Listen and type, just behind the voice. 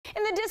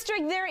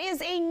District, there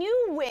is a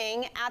new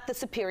wing at the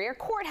Superior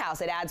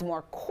Courthouse. It adds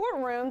more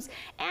courtrooms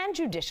and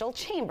judicial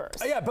chambers.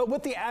 Yeah, but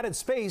with the added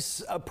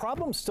space, a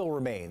problem still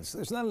remains.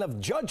 There's not enough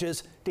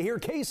judges to hear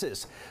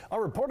cases.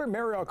 Our reporter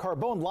Marielle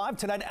Carbone live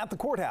tonight at the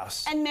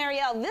courthouse. And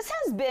Marielle, this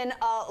has been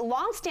a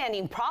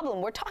long-standing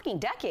problem. We're talking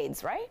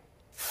decades, right?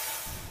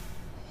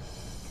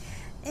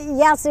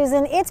 Yeah,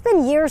 Susan, it's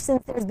been years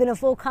since there's been a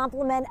full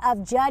complement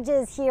of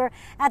judges here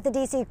at the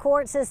D.C.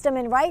 court system,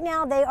 and right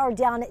now they are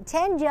down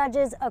 10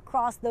 judges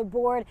across the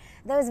board.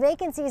 Those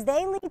vacancies,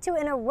 they lead to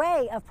an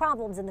array of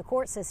problems in the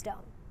court system.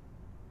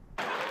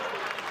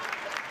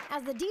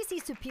 As the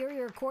D.C.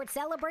 Superior Court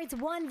celebrates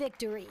one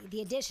victory,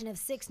 the addition of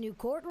 6 new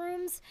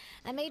courtrooms,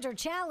 a major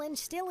challenge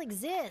still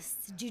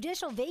exists: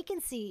 judicial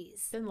vacancies.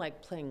 It's been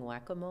like playing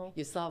whack-a-mole.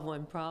 You solve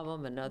one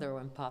problem, another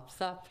one pops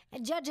up.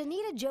 And Judge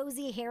Anita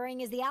Josie Herring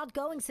is the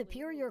outgoing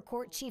Superior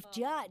Court Chief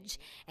Judge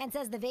and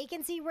says the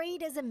vacancy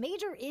rate is a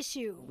major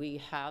issue.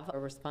 We have a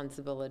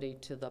responsibility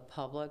to the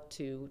public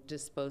to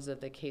dispose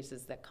of the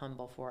cases that come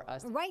before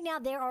us. Right now,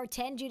 there are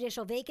 10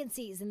 judicial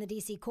vacancies in the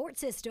D.C. court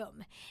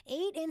system, 8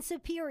 in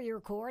Superior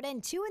Court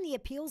and 2 in the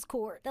appeals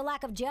court. The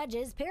lack of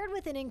judges, paired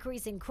with an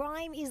increase in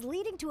crime, is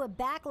leading to a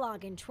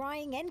backlog in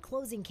trying and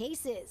closing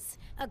cases.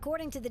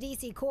 According to the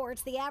D.C.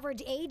 courts, the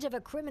average age of a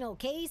criminal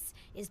case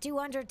is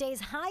 200 days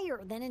higher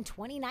than in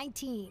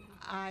 2019.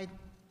 I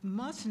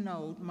must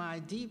note my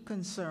deep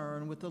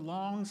concern with the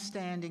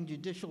long-standing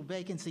judicial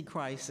vacancy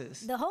crisis.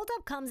 The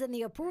holdup comes in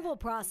the approval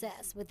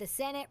process, with the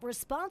Senate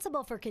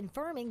responsible for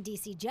confirming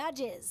D.C.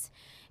 judges.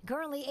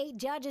 Currently, 8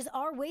 judges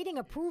are waiting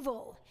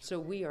approval. So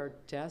we are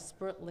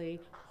desperately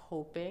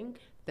hoping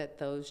that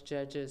those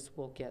judges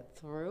will get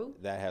through.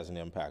 That has an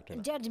impact on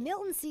it. Judge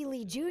Milton C.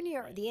 Lee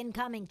Jr., the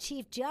incoming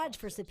Chief Judge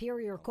for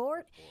Superior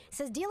Court,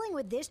 says dealing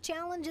with this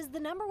challenge is the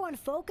 #1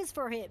 focus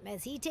for him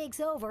as he takes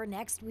over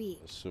next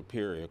week. The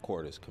Superior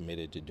Court is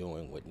committed to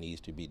doing what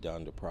needs to be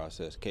done to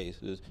process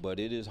cases, but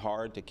it is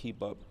hard to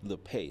keep up the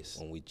pace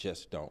when we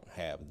just don't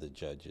have the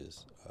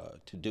judges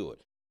to do it.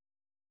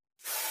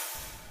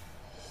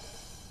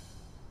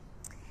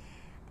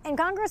 And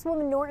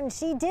Congresswoman Norton,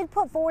 she did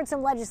put forward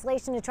some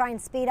legislation to try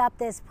and speed up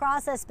this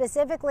process,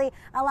 specifically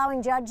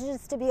allowing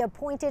judges to be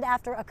appointed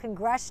after a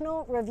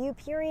congressional review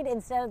period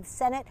instead of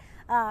Senate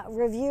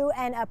review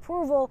and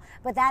approval.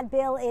 But that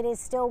bill, it is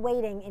still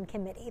waiting in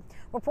committee.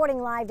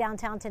 Reporting live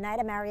downtown tonight,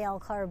 I'm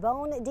Marielle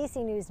Carbone,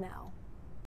 DC News Now.